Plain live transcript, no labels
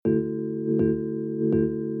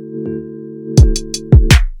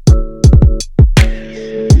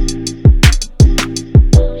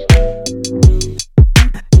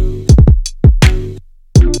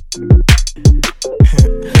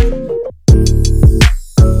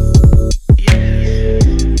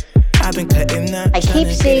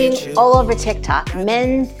all over TikTok.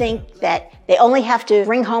 Men think that they only have to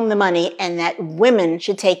bring home the money and that women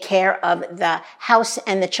should take care of the house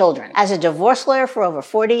and the children. As a divorce lawyer for over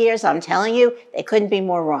 40 years, I'm telling you, they couldn't be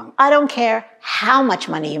more wrong. I don't care how much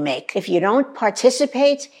money you make. If you don't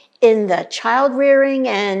participate in the child rearing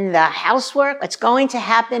and the housework, what's going to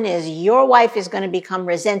happen is your wife is going to become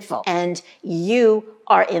resentful and you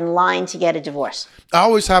are in line to get a divorce. I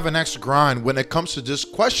always have an extra grind when it comes to this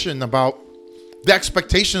question about the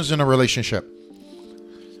expectations in a relationship.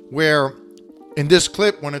 Where in this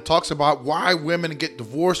clip, when it talks about why women get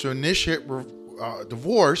divorced or initiate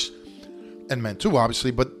divorce, and men too,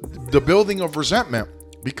 obviously, but the building of resentment,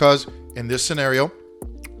 because in this scenario,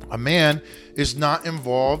 a man is not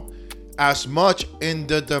involved as much in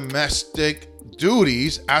the domestic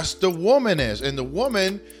duties as the woman is. And the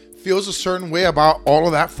woman feels a certain way about all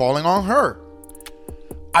of that falling on her.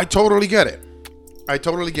 I totally get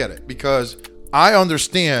it. Because I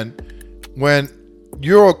understand when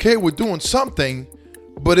you're okay with doing something,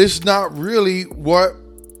 but it's not really what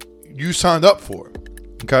you signed up for.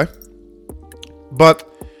 Okay? But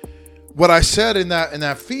what I said in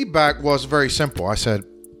that feedback was very simple. I said,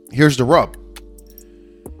 here's the rub.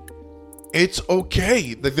 It's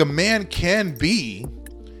okay that the man can be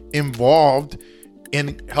involved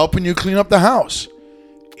in helping you clean up the house.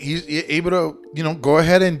 He's able to, go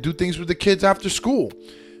ahead and do things with the kids after school.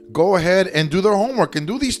 Go ahead and do their homework and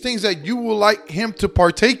do these things that you will like him to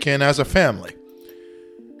partake in as a family.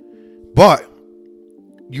 But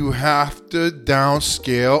you have to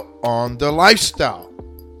downscale on the lifestyle.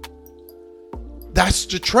 That's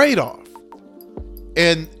the trade-off.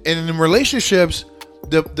 And in relationships,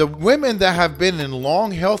 the women that have been in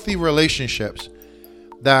long, healthy relationships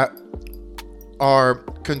that are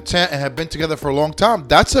content and have been together for a long time,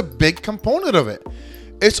 that's a big component of it.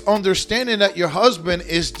 It's understanding that your husband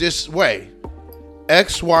is this way,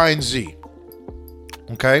 X, Y, and Z.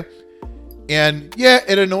 Okay? And yeah,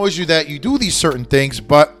 it annoys you that you do these certain things,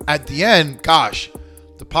 but at the end, gosh,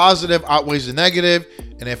 the positive outweighs the negative.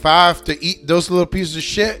 And if I have to eat those little pieces of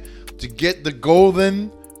shit to get the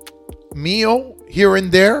golden meal here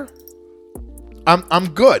and there, I'm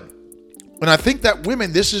good. And I think that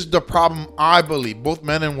women, this is the problem, I believe, both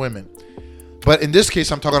men and women. But in this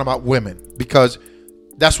case, I'm talking about women, because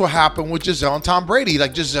that's what happened with Gisele and Tom Brady.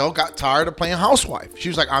 Like, Gisele got tired of playing housewife. She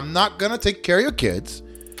was like, I'm not going to take care of your kids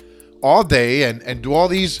all day and do all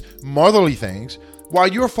these motherly things while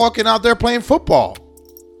you're fucking out there playing football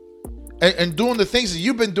and doing the things that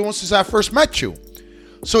you've been doing since I first met you.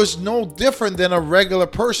 So it's no different than a regular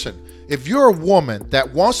person. If you're a woman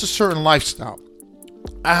that wants a certain lifestyle,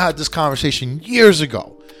 I had this conversation years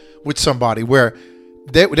ago with somebody where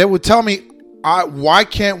they would tell me, why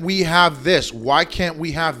can't we have this? Why can't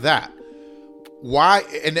we have that? Why?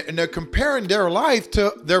 And they're comparing their life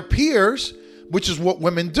to their peers, which is what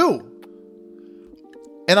women do.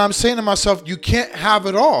 And I'm saying to myself, you can't have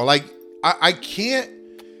it all. Like, I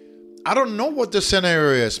don't know what the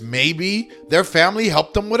scenario is. Maybe their family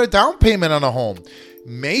helped them with a down payment on a home.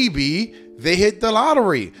 Maybe they hit the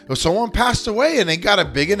lottery or someone passed away and they got a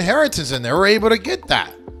big inheritance and they were able to get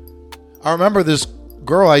that. I remember this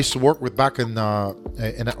girl I used to work with back in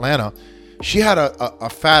Atlanta. She had a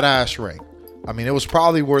fat ass ring. I mean, it was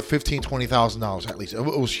probably worth $15,000, $20,000 at least. It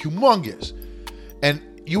was humongous. And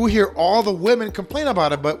you would hear all the women complain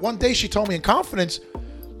about it. But one day she told me in confidence,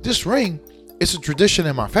 this ring, it's a tradition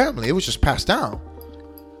in my family. It was just passed down.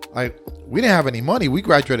 Like, we didn't have any money. We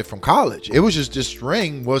graduated from college. It was just, this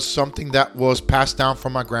ring was something that was passed down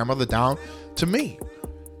from my grandmother down to me.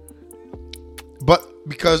 But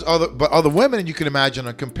because other women, you can imagine,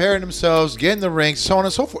 are comparing themselves, getting the rings, so on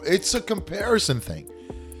and so forth. It's a comparison thing.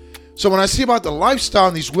 So when I see about the lifestyle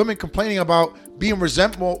and these women complaining about being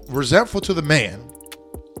resentful to the man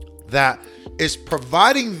that is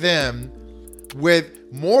providing them with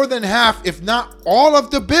more than half, if not all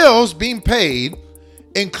of the bills being paid,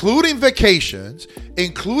 including vacations,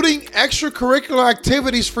 including extracurricular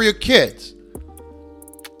activities for your kids.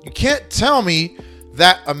 You can't tell me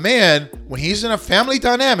that a man, when he's in a family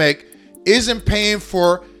dynamic, isn't paying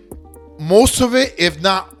for most of it, if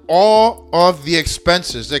not all of the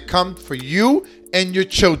expenses that come for you and your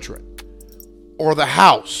children, or the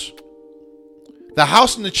house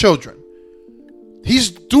and the children.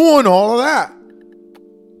 He's doing all of that.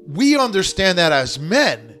 We understand that as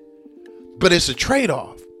men, but it's a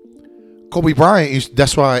trade-off. Kobe Bryant,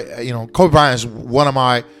 that's why, Kobe Bryant is one of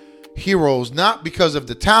my heroes, not because of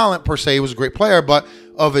the talent per se, he was a great player, but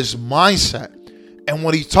of his mindset. And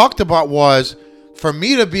what he talked about was, for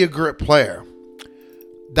me to be a great player,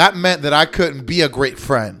 that meant that I couldn't be a great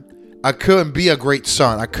friend. I couldn't be a great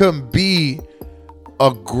son. I couldn't be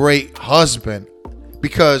a great husband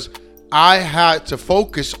because I had to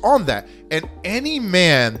focus on that. And any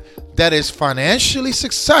man that is financially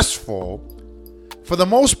successful, for the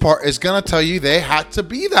most part, is going to tell you they had to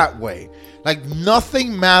be that way. Like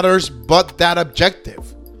nothing matters but that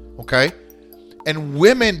objective. Okay. And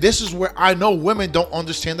women, this is where I know women don't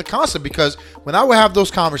understand the concept, because when I would have those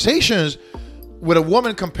conversations with a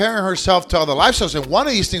woman comparing herself to other lifestyles, and one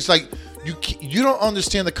of these things, like you don't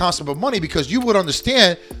understand the concept of money, because you would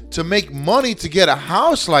understand to make money to get a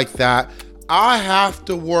house like that, I have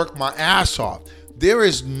to work my ass off. There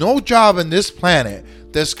is no job in this planet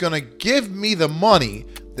that's going to give me the money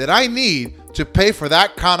that I need to pay for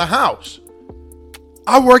that kind of house.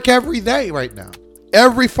 I work every day right now.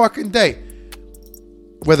 Every fucking day.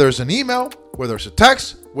 Whether it's an email, whether it's a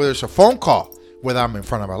text, whether it's a phone call, whether I'm in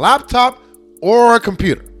front of a laptop or a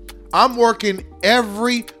computer. I'm working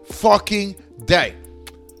every fucking day.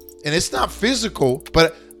 And it's not physical,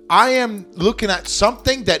 but I am looking at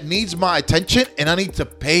something that needs my attention and I need to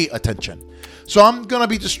pay attention. So I'm going to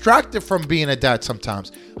be distracted from being a dad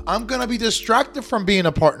sometimes. I'm going to be distracted from being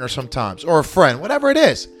a partner sometimes, or a friend, whatever it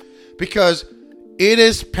is, because it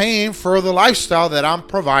is paying for the lifestyle that I'm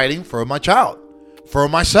providing for my child, for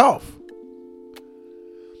myself.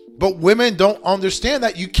 But women don't understand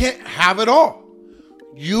that you can't have it all.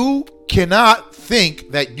 You cannot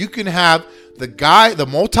think that you can have the guy, the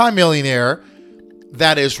multimillionaire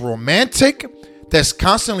that is romantic, that's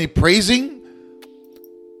constantly praising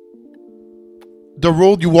the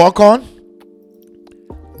road you walk on,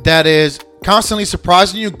 that is constantly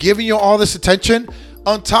surprising you, giving you all this attention,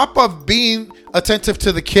 on top of being attentive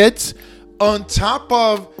to the kids, on top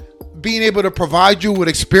of being able to provide you with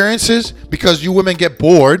experiences, because you women get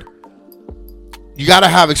bored. You got to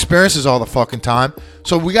have experiences all the fucking time.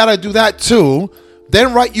 So we got to do that too.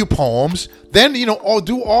 Then write you poems. Then,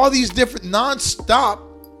 do all these different nonstop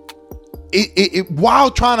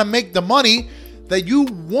while trying to make the money that you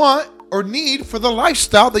want or need for the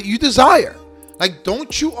lifestyle that you desire. Like,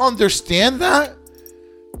 don't you understand that?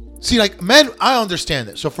 See, like, men, I understand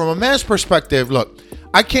it. So from a man's perspective, look,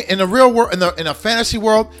 I can't, in the real world, in a fantasy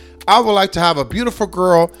world, I would like to have a beautiful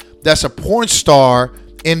girl that's a porn star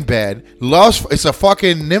in bed, it's a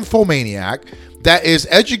fucking nymphomaniac, that is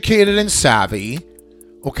educated and savvy,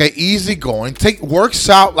 okay, easygoing, works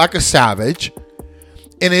out like a savage,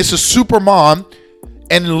 and is a super mom,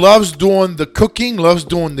 and loves doing the cooking, loves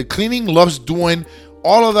doing the cleaning, loves doing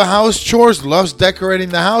all of the house chores, loves decorating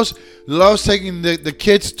the house, loves taking the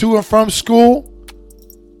kids to and from school.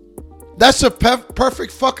 That's a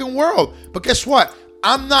perfect fucking world. But guess what?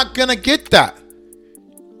 I'm not going to get that.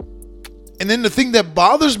 And then the thing that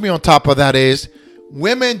bothers me on top of that is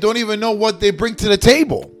women don't even know what they bring to the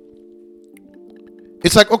table.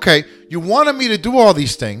 It's like, okay, you wanted me to do all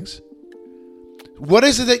these things. What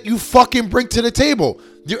is it that you fucking bring to the table?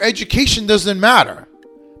 Your education doesn't matter,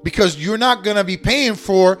 because you're not going to be paying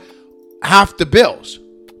for half the bills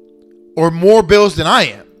or more bills than I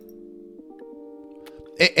am.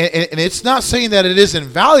 And it's not saying that it isn't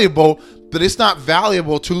valuable, but it's not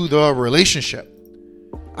valuable to the relationship.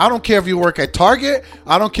 I don't care if you work at Target.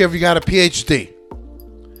 I don't care if you got a PhD.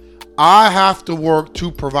 I have to work to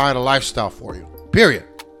provide a lifestyle for you, period.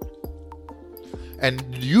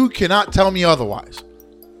 And you cannot tell me otherwise.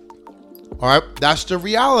 All right, that's the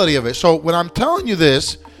reality of it. So when I'm telling you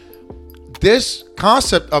this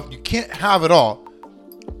concept of you can't have it all,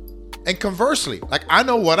 and conversely, like, I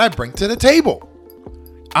know what I bring to the table.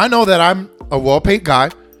 I know that I'm a well-paid guy.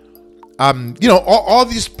 All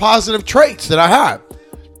these positive traits that I have,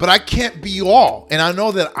 but I can't be all. And I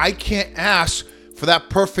know that I can't ask for that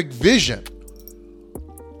perfect vision.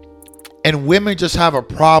 And women just have a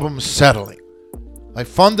problem settling. Like,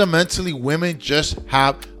 fundamentally, women just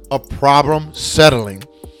have a problem settling,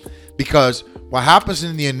 because what happens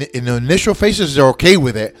in the initial phases, they're okay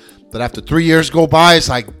with it, but after 3 years go by, it's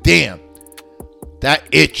like, damn, that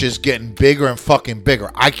itch is getting bigger and fucking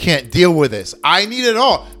bigger. I can't deal with this. I need it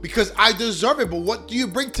all because I deserve it. But what do you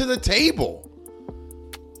bring to the table?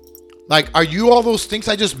 Like, are you all those things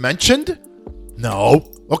I just mentioned? No.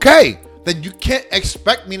 Okay, then you can't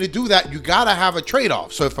expect me to do that. You gotta have a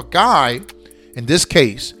trade-off. So if a guy, in this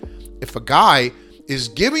case, if a guy is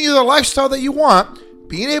giving you the lifestyle that you want,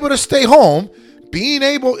 being able to stay home,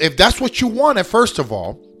 if that's what you wanted, first of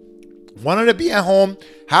all, wanted to be at home,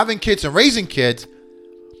 having kids and raising kids,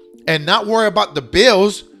 and not worry about the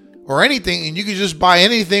bills or anything, and you can just buy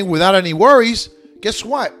anything without any worries, guess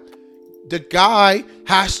what? The guy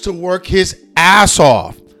has to work his ass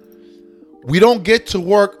off. We don't get to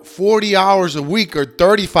work 40 hours a week or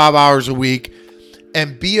 35 hours a week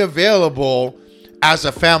and be available as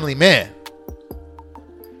a family man.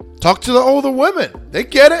 Talk to the older women. They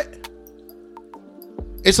get it.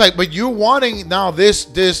 It's like, but you're wanting now this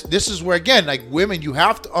is where, again, like women, you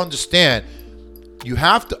have to understand. You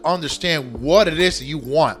have to understand what it is that you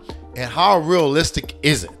want and how realistic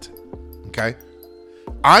is it. Okay.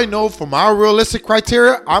 I know for my realistic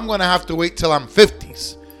criteria, I'm going to have to wait till I'm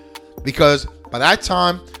 50s, because by that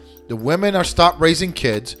time, the women are stopped raising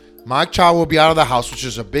kids. My child will be out of the house, which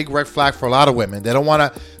is a big red flag for a lot of women. They don't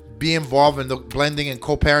want to be involved in the blending and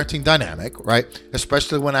co-parenting dynamic, right?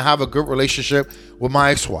 Especially when I have a good relationship with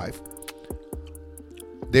my ex-wife.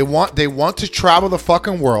 They want to travel the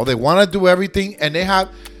fucking world. They want to do everything, and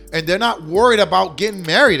they're not worried about getting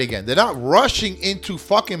married again. They're not rushing into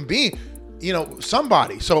fucking being,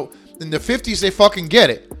 somebody. So in the 50s, they fucking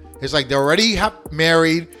get it. It's like they already have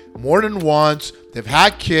married more than once. They've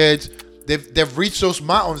had kids. They've reached those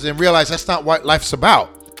mountains and realized that's not what life's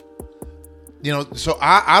about. So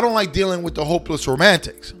I don't like dealing with the hopeless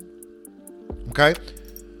romantics. Okay?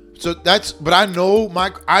 So but I know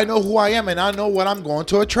who I am, and I know what I'm going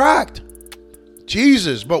to attract.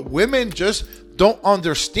 Jesus, but women just don't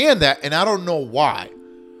understand that, and I don't know why.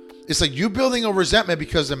 It's like you building a resentment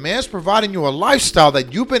because the man's providing you a lifestyle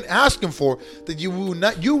that you've been asking for, that you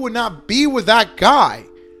would not be with that guy.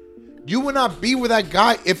 You would not be with that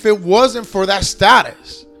guy if it wasn't for that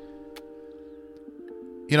status.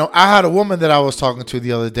 I had a woman that I was talking to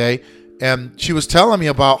the other day, and she was telling me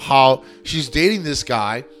about how she's dating this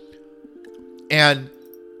guy, and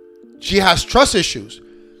she has trust issues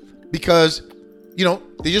because,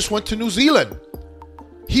 they just went to New Zealand.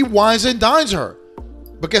 He wines and dines her.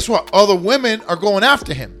 But guess what? Other women are going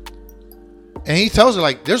after him. And he tells her,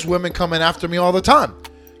 like, there's women coming after me all the time.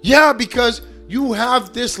 Yeah, because you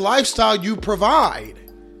have this lifestyle you provide.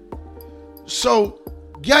 So,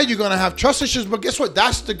 yeah, you're going to have trust issues, but guess what?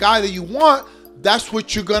 That's the guy that you want. That's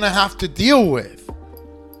what you're going to have to deal with.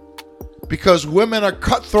 Because women are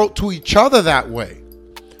cutthroat to each other that way.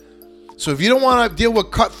 So if you don't want to deal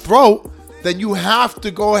with cutthroat, then you have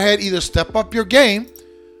to go ahead, either step up your game,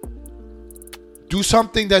 do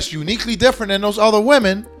something that's uniquely different than those other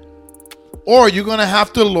women, or you're going to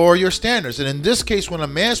have to lower your standards. And in this case, when a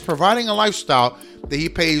man's providing a lifestyle that he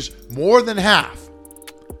pays more than half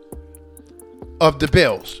of the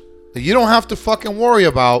bills that you don't have to fucking worry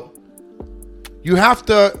about, you have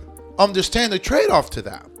to understand the trade-off to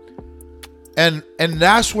that. And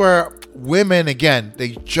that's where women, again, they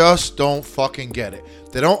just don't fucking get it.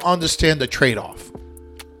 They don't understand the trade-off.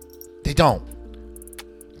 They don't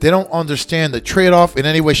understand the trade-off in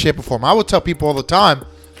any way, shape, or form. I would tell people all the time,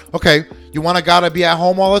 okay, you want a guy to be at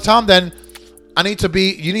home all the time? Then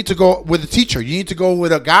you need to go with a teacher. You need to go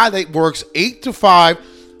with a guy that works 8 to 5,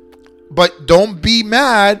 but don't be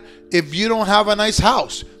mad if you don't have a nice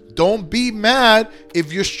house. Don't be mad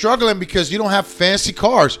if you're struggling because you don't have fancy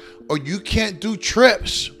cars or you can't do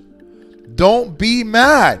trips. Don't be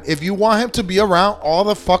mad if you want him to be around all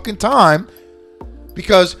the fucking time,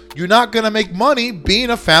 because you're not going to make money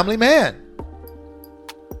being a family man.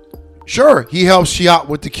 Sure, he helps you out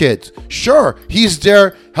with the kids. Sure, he's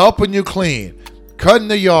there helping you clean, cutting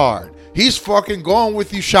the yard. He's fucking going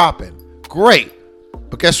with you shopping. Great.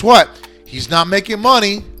 But guess what? He's not making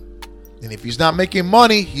money. And if he's not making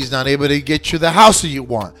money, he's not able to get you the house that you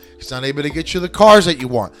want. He's not able to get you the cars that you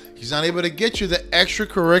want. He's not able to get you the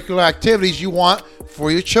extracurricular activities you want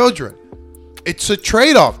for your children. It's a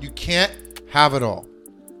trade-off. You can't have it all.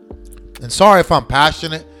 And sorry if I'm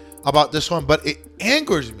passionate about this one, but it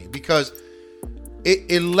angers me because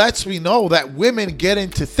it lets me know that women get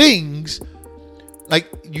into things. Like,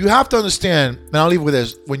 you have to understand, and I'll leave with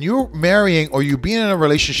this. When you're marrying or you're being in a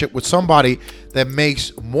relationship with somebody that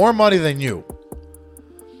makes more money than you,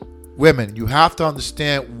 women, you have to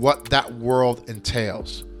understand what that world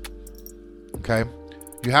entails. Okay?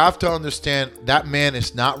 You have to understand that man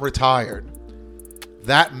is not retired.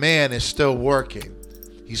 That man is still working.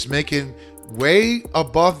 He's making way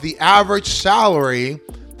above the average salary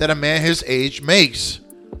that a man his age makes.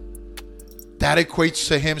 That equates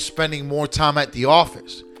to him spending more time at the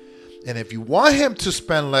office. And if you want him to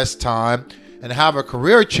spend less time and have a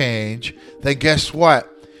career change, then guess what?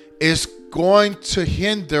 It's going to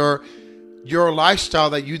hinder your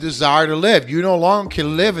lifestyle that you desire to live. You no longer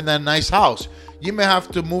can live in that nice house. You may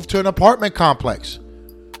have to move to an apartment complex.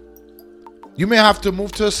 You may have to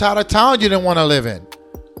move to a side of town you didn't want to live in.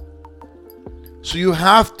 So you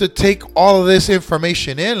have to take all of this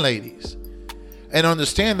information in, ladies. And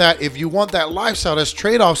understand that if you want that lifestyle, there's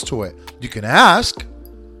trade-offs to it. You can ask.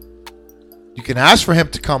 You can ask for him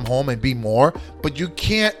to come home and be more, but you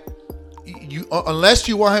can't. Unless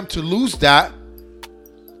you want him to lose that,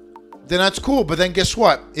 then that's cool. But then guess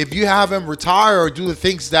what? If you have him retire or do the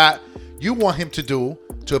things that you want him to do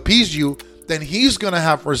to appease you, then he's going to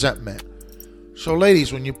have resentment. So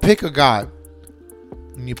ladies, when you pick a guy,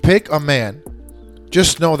 when you pick a man,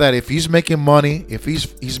 just know that if he's making money, if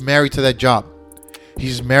he's married to that job,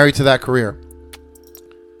 he's married to that career,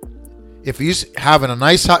 if he's having a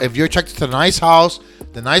nice house, if you're attracted to the nice house,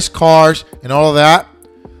 the nice cars, and all of that,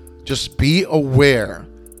 just be aware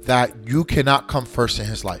that you cannot come first in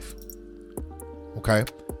his life. Okay?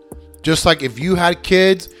 Just like if you had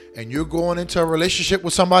kids and you're going into a relationship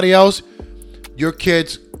with somebody else, your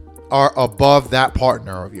kids are above that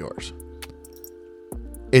partner of yours.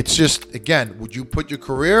 It's just, again, would you put your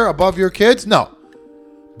career above your kids? No.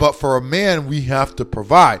 But for a man, we have to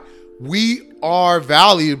provide. We are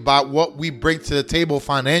valued by what we bring to the table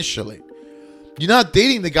financially. You're not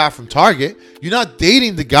dating the guy from Target. You're not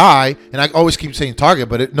dating the guy, and I always keep saying Target,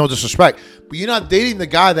 but no disrespect, but you're not dating the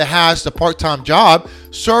guy that has the part-time job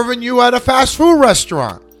serving you at a fast food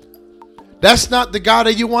restaurant. That's not the guy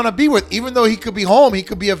that you want to be with. Even though he could be home, he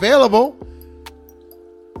could be available.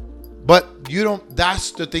 But you don't,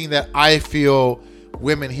 that's the thing that I feel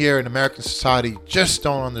women here in American society just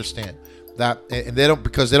don't understand. That, and they don't,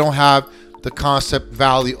 because they don't have the concept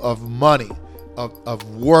value of money,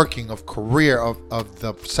 of working, of career, of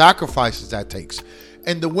the sacrifices that takes.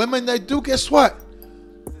 And the women that do, guess what?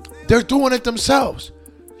 They're doing it themselves.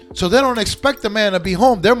 So they don't expect the man to be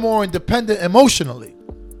home. They're more independent emotionally.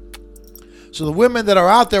 So the women that are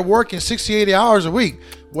out there working 60, 80 hours a week,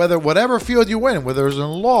 whatever field you're in, whether it's in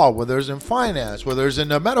law, whether it's in finance, whether it's in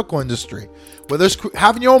the medical industry, whether it's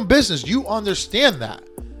having your own business, you understand that.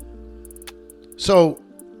 So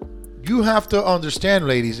you have to understand,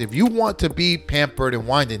 ladies, if you want to be pampered and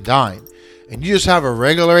wined and dined, and you just have a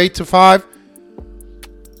regular 8 to 5,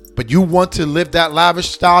 but you want to live that lavish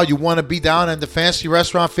style, you want to be down in the fancy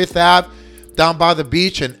restaurant, Fifth Ave, down by the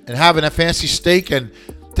beach, and having a fancy steak and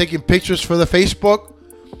taking pictures for the Facebook,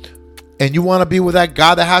 and you want to be with that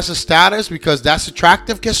guy that has a status because that's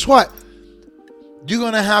attractive, guess what? You're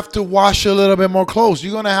going to have to wash a little bit more clothes.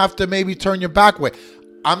 You're going to have to maybe turn your back away.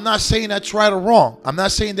 I'm not saying that's right or wrong. I'm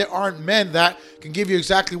not saying there aren't men that can give you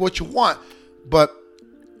exactly what you want, but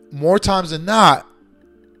more times than not,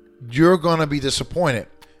 you're going to be disappointed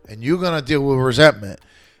and you're going to deal with resentment.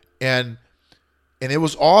 And it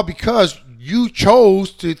was all because you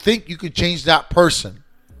chose to think you could change that person.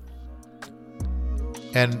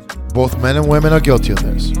 And both men and women are guilty of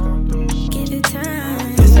this.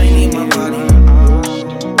 This ain't my body.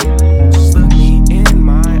 Just look me in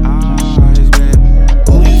my eyes, babe.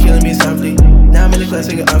 Oh, you killing me softly. Now I'm in the class,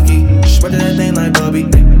 take it off key. Spread that thing like Bobby.